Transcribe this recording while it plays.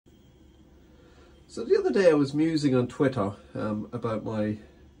So the other day I was musing on Twitter about my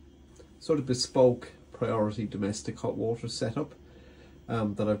sort of bespoke priority domestic hot water setup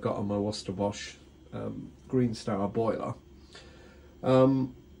that I've got on my Worcester Bosch Greenstar boiler.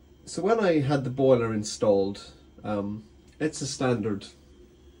 So when I had the boiler installed, it's a standard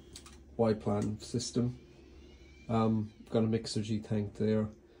Y-plan system. Got a mixergy tank there,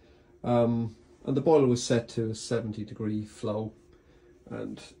 and the boiler was set to a 70-degree flow.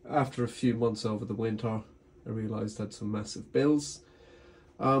 And after a few months over the winter, I realised I had some massive bills.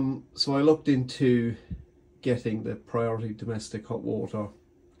 So I looked into getting the priority domestic hot water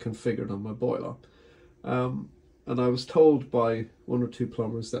configured on my boiler. And I was told by one or two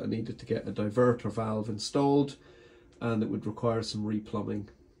plumbers that I needed to get a diverter valve installed, and it would require some replumbing,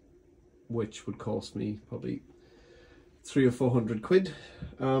 which would cost me probably 300 or 400 quid.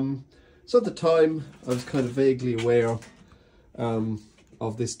 So at the time I was kind of vaguely aware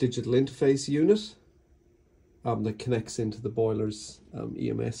of this digital interface unit that connects into the boiler's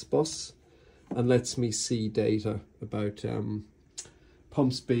EMS bus and lets me see data about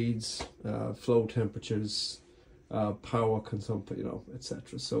pump speeds, flow temperatures, power consumption, you know,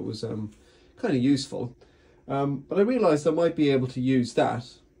 etc. So it was kind of useful. But I realized I might be able to use that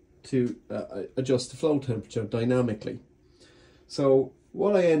to adjust the flow temperature dynamically. So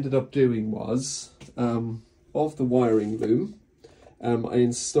what I ended up doing was, of the wiring loom, I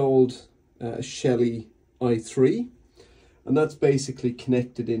installed a Shelly i3, and that's basically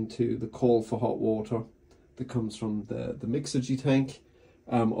connected into the call for hot water that comes from the mixergy tank,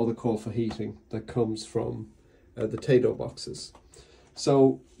 or the call for heating that comes from the Tato boxes.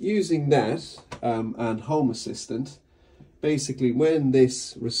 So using that and Home Assistant, basically when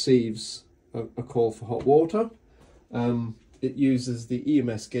this receives a call for hot water, it uses the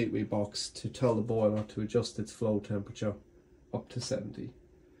EMS gateway box to tell the boiler to adjust its flow temperature up to 70.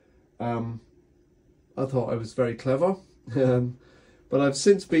 I thought I was very clever, but I've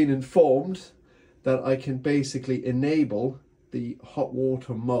since been informed that I can basically enable the hot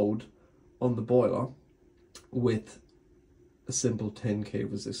water mode on the boiler with a simple 10k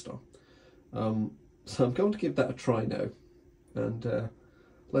resistor. So I'm going to give that a try now, and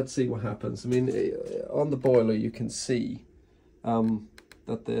let's see what happens. I mean, on the boiler you can see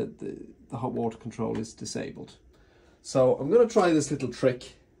that the hot water control is disabled. So I'm going to try this little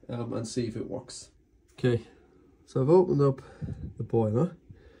trick and see if it works. Okay, so I've opened up the boiler,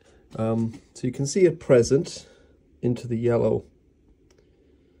 so you can see it present into the yellow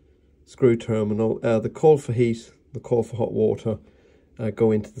screw terminal. The call for heat, the call for hot water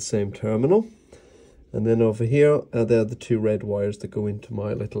go into the same terminal, and then over here there are the two red wires that go into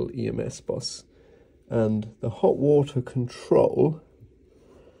my little EMS bus, and the hot water control,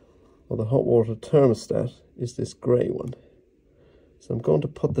 or the hot water thermostat, is this grey one. So I'm going to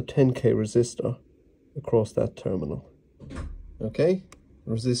put the 10k resistor across that terminal. Okay,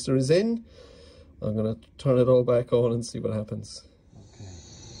 resistor is in. I'm going to turn it all back on and see what happens. Okay,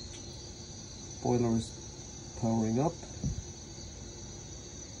 boiler is powering up.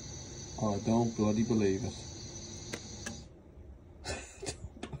 Oh, I don't bloody believe it.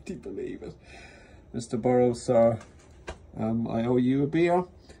 Don't bloody believe it. Mr. Burrows, sir, I owe you a beer.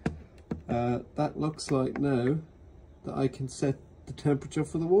 That looks like now that I can set the temperature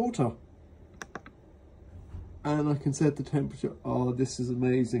for the water. And I can set the temperature. Oh, this is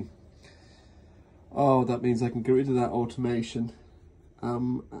amazing. Oh, that means I can get rid of that automation.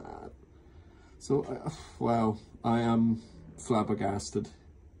 Wow, I am flabbergasted.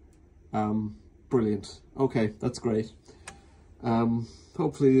 Brilliant. Okay, that's great.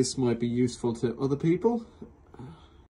 Hopefully this might be useful to other people.